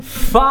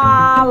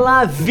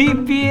Fala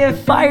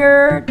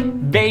VPFire!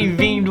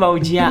 Bem-vindo ao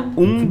dia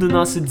 1 do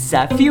nosso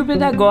desafio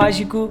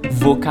pedagógico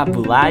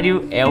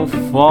Vocabulário é o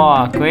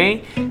Foco,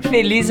 hein?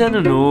 Feliz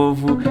Ano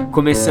Novo!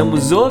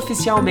 Começamos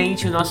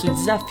oficialmente o nosso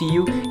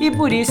desafio e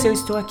por isso eu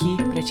estou aqui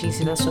para te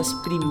ensinar suas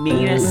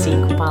primeiras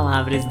 5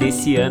 palavras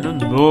desse ano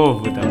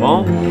novo, tá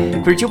bom?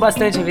 Curtiu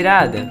bastante a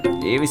virada?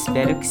 Eu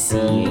espero que sim,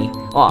 hein?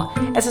 Ó,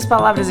 essas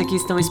palavras aqui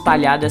estão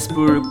espalhadas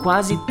por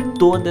quase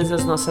todas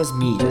as nossas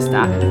mídias,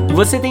 tá?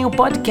 Você tem o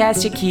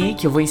podcast aqui,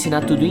 que eu vou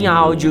ensinar tudo em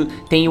áudio,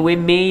 tem o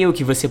e-mail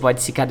que você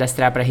pode se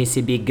cadastrar para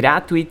receber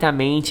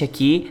gratuitamente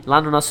aqui,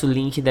 lá no nosso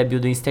link da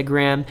bio do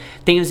Instagram,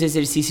 tem os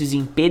exercícios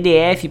em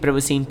PDF para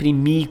você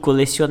imprimir,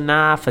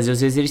 colecionar, fazer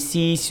os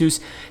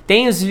exercícios,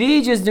 tem os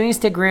vídeos do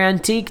Instagram,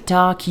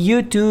 TikTok,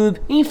 YouTube,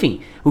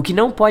 enfim, o que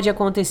não pode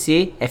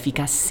acontecer é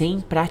ficar sem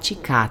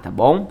praticar, tá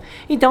bom?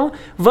 Então,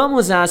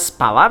 vamos às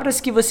palavras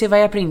que você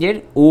vai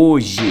aprender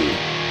hoje.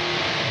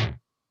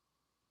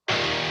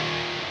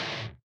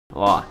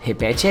 Ó,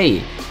 repete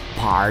aí.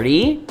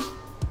 Party,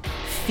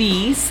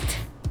 feast,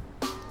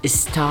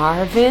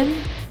 starving,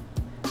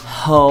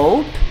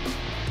 hope,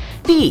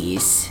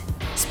 peace.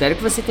 Espero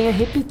que você tenha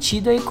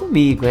repetido aí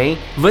comigo, hein?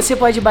 Você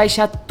pode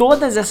baixar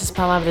todas essas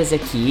palavras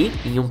aqui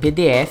em um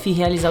PDF e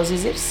realizar os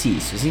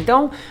exercícios.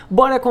 Então,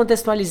 bora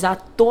contextualizar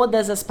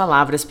todas as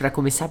palavras para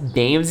começar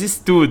bem os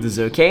estudos,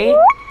 ok?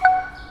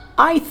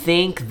 I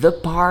think the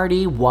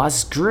party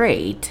was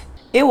great.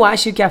 Eu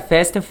acho que a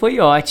festa foi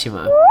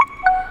ótima.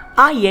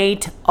 I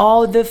ate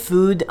all the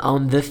food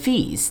on the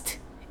feast.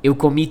 Eu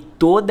comi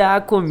toda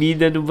a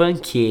comida no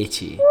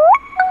banquete.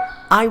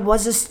 I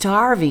was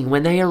starving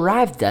when I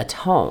arrived at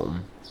home.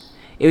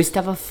 Eu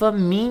estava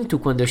faminto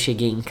quando eu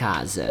cheguei em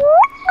casa.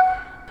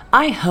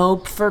 I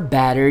hope for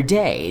better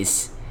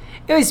days.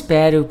 Eu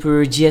espero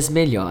por dias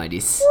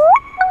melhores.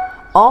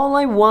 All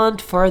I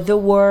want for the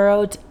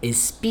world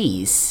is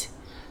peace.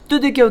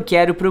 Tudo que eu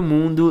quero pro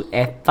mundo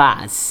é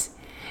paz.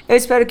 Eu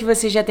espero que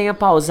você já tenha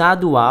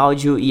pausado o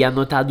áudio e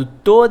anotado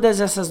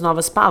todas essas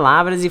novas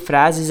palavras e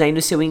frases aí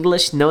no seu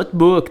English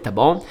Notebook, tá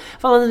bom?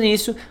 Falando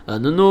nisso,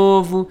 ano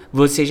novo,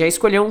 você já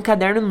escolheu um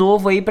caderno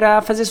novo aí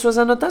para fazer suas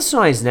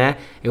anotações, né?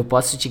 Eu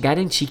posso te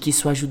garantir que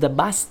isso ajuda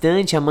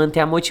bastante a manter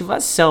a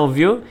motivação,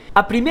 viu?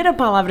 A primeira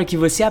palavra que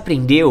você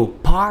aprendeu,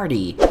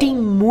 party, tem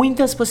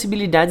muitas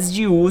possibilidades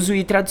de uso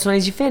e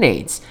traduções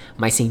diferentes,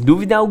 mas sem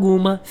dúvida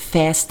alguma,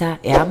 festa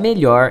é a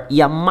melhor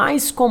e a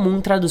mais comum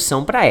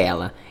tradução para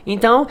ela.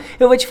 Então,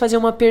 eu vou te fazer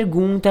uma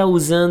pergunta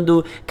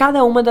usando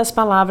cada uma das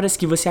palavras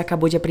que você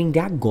acabou de aprender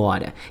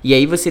agora. E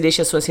aí você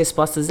deixa suas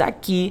respostas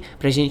aqui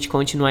pra gente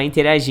continuar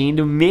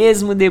interagindo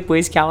mesmo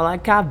depois que a aula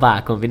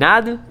acabar,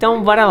 combinado?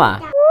 Então, bora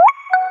lá!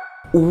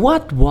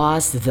 What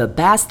was the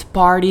best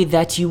party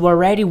that you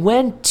already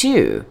went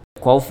to?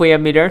 Qual foi a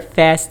melhor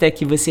festa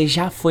que você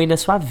já foi na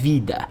sua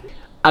vida?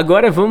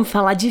 Agora vamos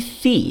falar de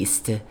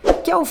feast,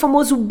 que é o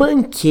famoso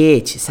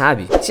banquete,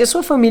 sabe? Se a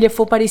sua família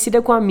for parecida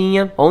com a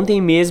minha,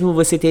 ontem mesmo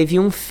você teve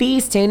um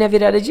feast aí na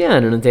virada de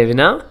ano, não teve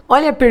não?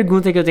 Olha a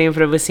pergunta que eu tenho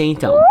pra você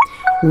então.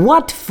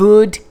 What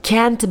food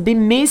can't be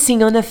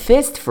missing on a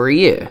feast for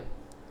you?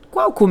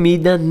 Qual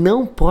comida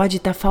não pode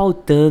estar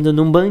faltando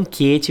num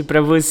banquete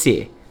pra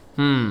você?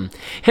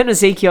 Eu não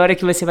sei que hora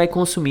que você vai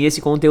consumir esse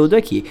conteúdo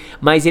aqui,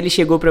 mas ele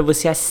chegou pra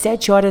você às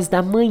 7 horas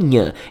da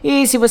manhã.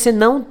 E se você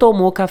não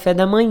tomou café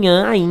da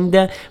manhã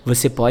ainda,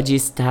 você pode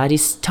estar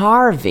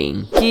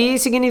starving, que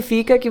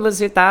significa que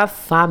você tá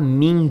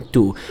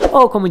faminto.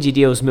 Ou como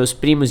diriam os meus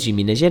primos de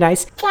Minas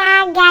Gerais,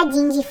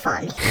 cagadinho de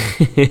fome.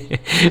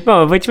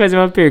 Bom, eu vou te fazer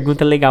uma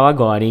pergunta legal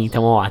agora, hein?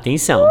 Então, ó,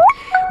 atenção.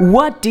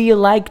 What do you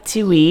like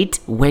to eat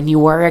when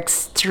you are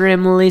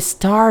extremely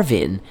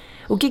starving?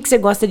 O que você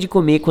gosta de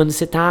comer quando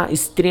você tá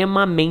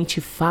extremamente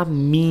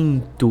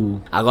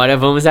faminto? Agora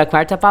vamos à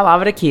quarta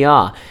palavra aqui,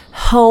 ó.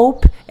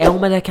 Hope é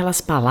uma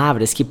daquelas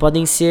palavras que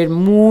podem ser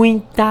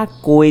muita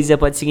coisa,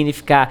 pode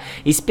significar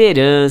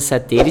esperança,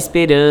 ter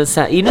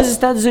esperança. E nos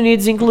Estados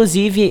Unidos,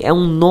 inclusive, é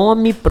um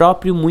nome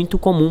próprio muito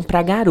comum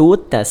para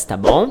garotas, tá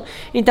bom?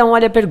 Então,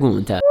 olha a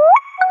pergunta.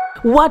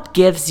 What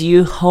gives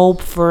you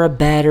hope for a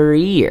better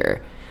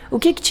year? O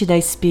que te dá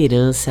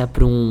esperança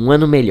para um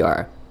ano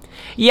melhor?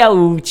 E a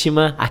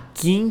última, a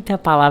quinta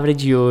palavra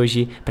de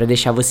hoje, para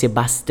deixar você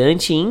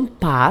bastante em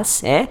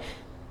paz, é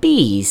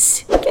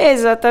peace, que é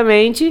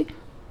exatamente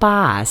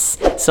paz.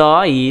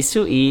 Só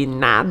isso e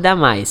nada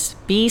mais.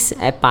 Peace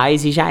é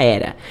paz e já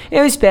era.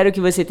 Eu espero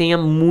que você tenha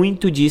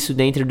muito disso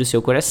dentro do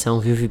seu coração,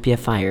 viu,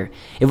 VPFire?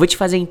 Eu vou te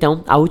fazer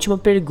então a última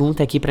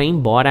pergunta aqui para ir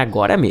embora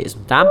agora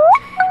mesmo, tá?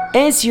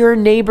 Is your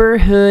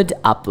neighborhood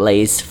a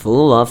place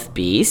full of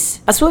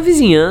peace? A sua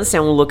vizinhança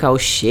é um local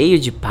cheio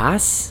de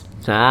paz?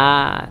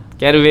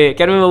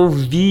 Quero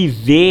ouvir,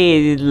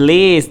 ver,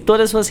 ler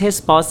todas as suas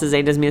respostas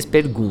aí das minhas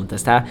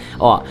perguntas, tá?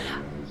 Ó,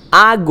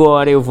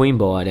 agora eu vou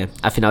embora.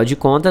 Afinal de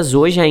contas,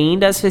 hoje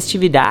ainda as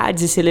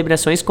festividades e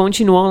celebrações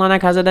continuam lá na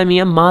casa da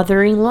minha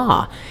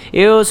mother-in-law.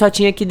 Eu só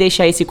tinha que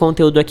deixar esse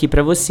conteúdo aqui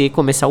pra você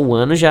começar o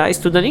ano já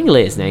estudando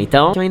inglês, né?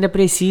 Então, eu ainda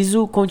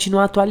preciso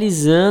continuar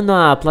atualizando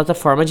a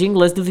plataforma de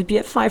inglês do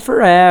VPFI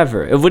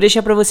Forever. Eu vou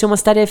deixar pra você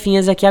umas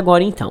tarefinhas aqui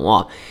agora então,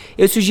 ó.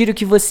 Eu sugiro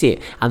que você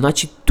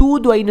anote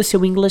tudo aí no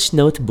seu English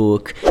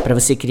Notebook pra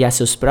você criar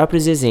seus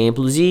próprios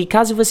exemplos e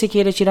caso você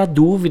queira tirar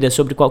dúvidas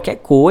sobre qualquer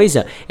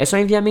coisa, é só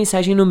enviar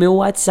mensagem no meu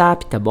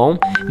WhatsApp, tá bom?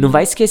 Não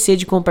vai esquecer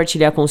de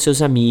compartilhar com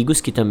seus amigos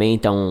que também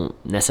estão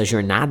nessa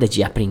jornada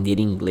de aprender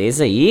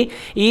inglês aí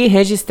e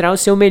registrar o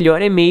seu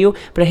melhor e-mail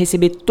para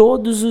receber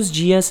todos os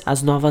dias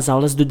as novas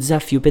aulas do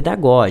desafio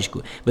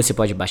pedagógico. Você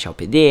pode baixar o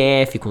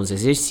PDF com os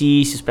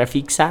exercícios para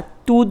fixar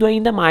tudo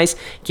ainda mais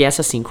que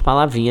essas 5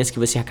 palavrinhas que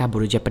você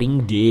acabou de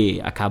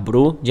aprender,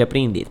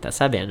 tá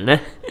sabendo,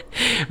 né?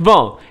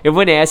 Bom, eu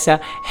vou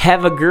nessa.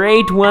 Have a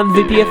great one,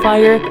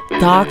 VPFire.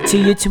 Talk to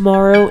you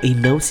tomorrow. E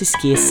não se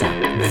esqueça,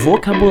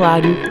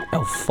 vocabulário é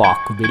o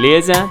foco,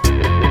 beleza?